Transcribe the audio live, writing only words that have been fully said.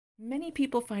Many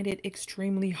people find it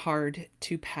extremely hard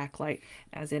to pack light,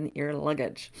 as in your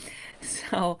luggage.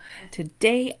 So,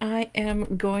 today I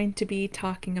am going to be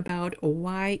talking about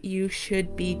why you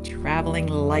should be traveling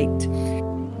light.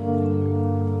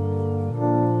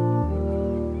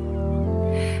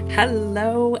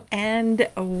 Hello and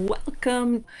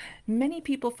welcome. Many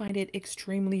people find it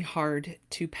extremely hard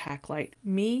to pack light,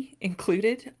 me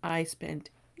included. I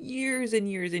spent years and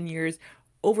years and years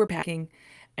overpacking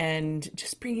and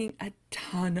just bringing a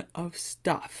ton of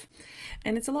stuff.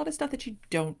 And it's a lot of stuff that you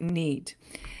don't need,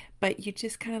 but you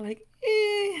just kind of like,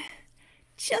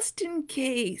 just in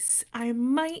case I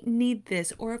might need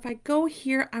this, or if I go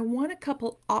here, I want a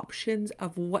couple options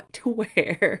of what to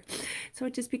wear. So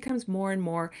it just becomes more and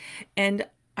more. And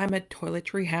I'm a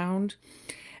toiletry hound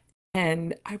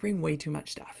and I bring way too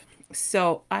much stuff.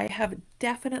 So I have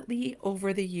definitely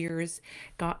over the years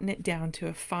gotten it down to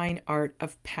a fine art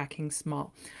of packing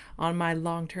small. On my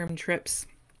long-term trips,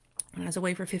 when I was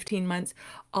away for 15 months,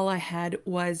 all I had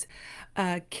was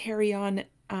a carry-on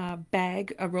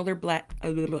bag, a roller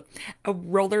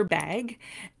bag,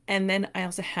 and then I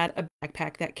also had a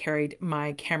backpack that carried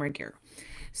my camera gear.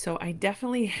 So I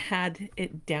definitely had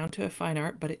it down to a fine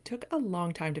art, but it took a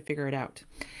long time to figure it out.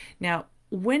 Now,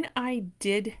 when I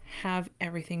did have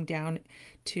everything down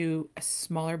to a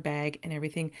smaller bag and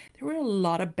everything, there were a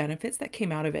lot of benefits that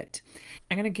came out of it.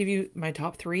 I'm going to give you my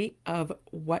top three of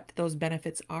what those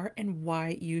benefits are and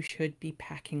why you should be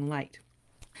packing light.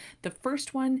 The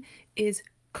first one is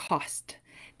cost.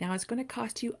 Now, it's going to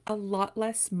cost you a lot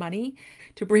less money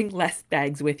to bring less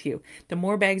bags with you. The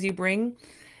more bags you bring,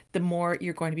 the more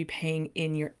you're going to be paying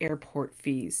in your airport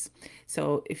fees.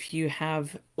 So if you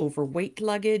have overweight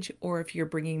luggage or if you're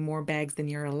bringing more bags than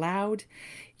you're allowed,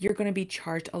 you're going to be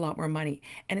charged a lot more money.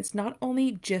 And it's not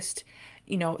only just,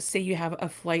 say you have a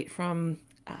flight from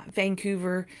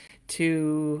Vancouver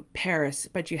to Paris,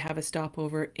 but you have a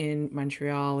stopover in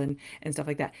Montreal and stuff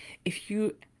like that. If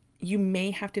you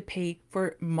may have to pay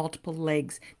for multiple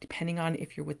legs depending on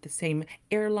if you're with the same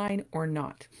airline or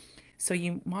not. So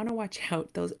you want to watch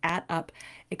out. Those add up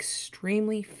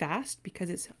extremely fast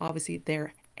because it's obviously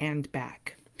there and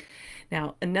back.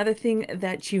 Now, another thing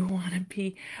that you want to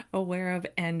be aware of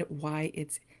and why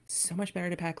it's so much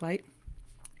better to pack light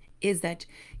is that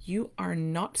you are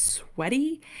not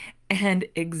sweaty and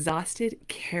exhausted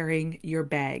carrying your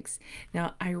bags.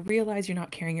 Now, I realize you're not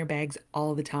carrying your bags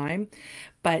all the time,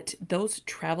 but those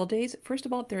travel days, first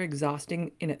of all, they're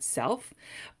exhausting in itself,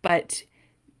 but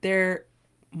they're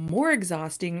more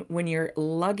exhausting when you're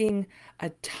lugging a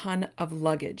ton of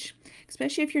luggage,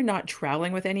 especially if you're not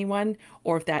traveling with anyone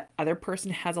or if that other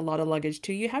person has a lot of luggage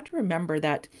too. You have to remember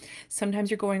that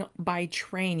sometimes you're going by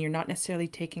train. You're not necessarily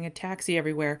taking a taxi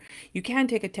everywhere. You can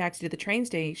take a taxi to the train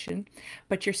station,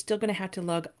 but you're still going to have to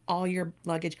lug all your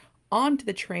luggage onto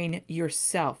the train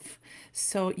yourself.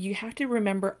 So you have to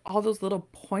remember all those little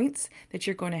points that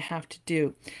you're going to have to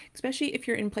do, especially if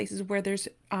you're in places where there's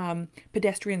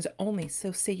pedestrians only.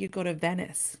 So say you go to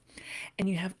Venice and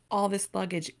you have all this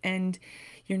luggage and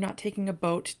you're not taking a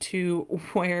boat to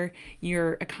where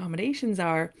your accommodations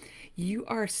are, you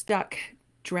are stuck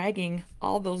dragging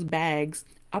all those bags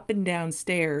up and down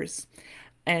stairs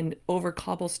and over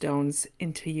cobblestones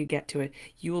until you get to it.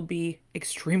 You will be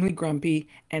extremely grumpy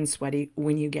and sweaty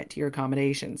when you get to your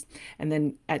accommodations. And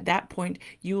then at that point,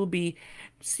 you will be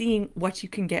seeing what you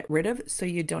can get rid of so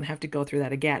you don't have to go through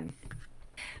that again.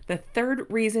 The third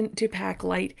reason to pack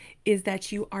light is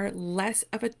that you are less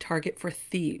of a target for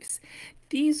thieves.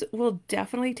 These will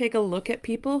definitely take a look at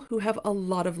people who have a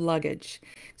lot of luggage,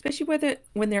 especially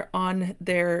when they're on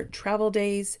their travel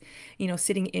days,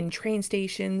 sitting in train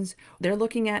stations. They're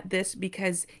looking at this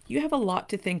because you have a lot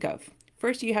to think of.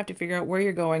 First, you have to figure out where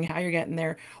you're going, how you're getting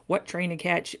there, what train to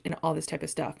catch, and all this type of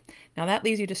stuff. Now, that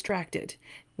leaves you distracted.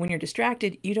 When you're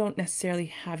distracted, you don't necessarily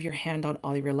have your hand on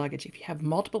all of your luggage. If you have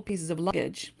multiple pieces of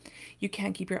luggage, you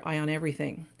can't keep your eye on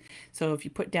everything. So if you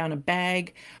put down a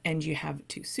bag and you have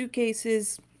two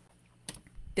suitcases,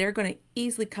 they're going to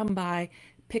easily come by,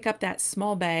 pick up that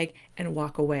small bag and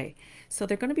walk away. So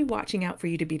they're going to be watching out for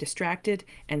you to be distracted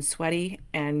and sweaty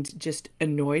and just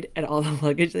annoyed at all the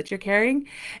luggage that you're carrying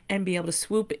and be able to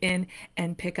swoop in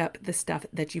and pick up the stuff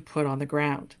that you put on the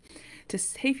ground. To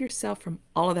save yourself from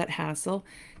all of that hassle,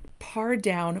 par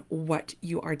down what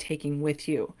you are taking with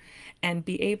you and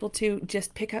be able to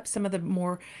just pick up some of the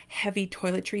more heavy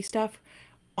toiletry stuff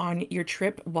on your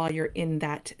trip while you're in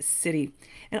that city.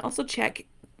 And also check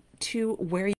to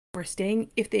where you are staying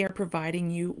if they are providing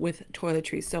you with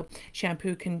toiletries. So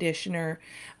shampoo, conditioner,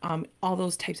 all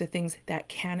those types of things that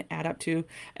can add up to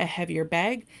a heavier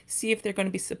bag. See if they're going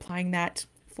to be supplying that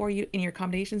for you in your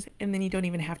accommodations, and then you don't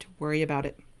even have to worry about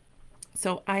it.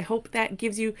 So I hope that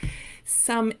gives you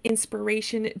some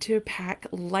inspiration to pack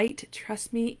light.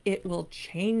 Trust me, it will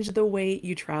change the way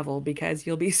you travel because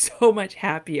you'll be so much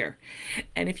happier.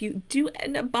 And if you do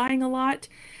end up buying a lot,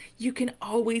 you can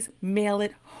always mail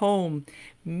it home.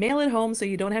 Mail it home so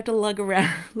you don't have to lug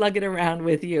it around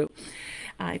with you.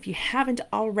 If you haven't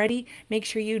already, make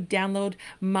sure you download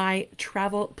my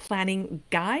travel planning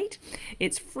guide.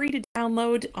 It's free to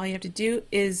download. All you have to do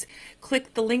is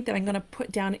click the link that I'm going to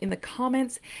put down in the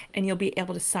comments, and you'll be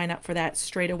able to sign up for that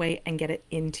straight away and get it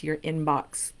into your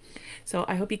inbox. So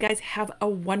I hope you guys have a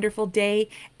wonderful day,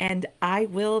 and I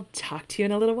will talk to you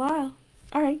in a little while.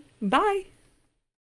 All right, bye.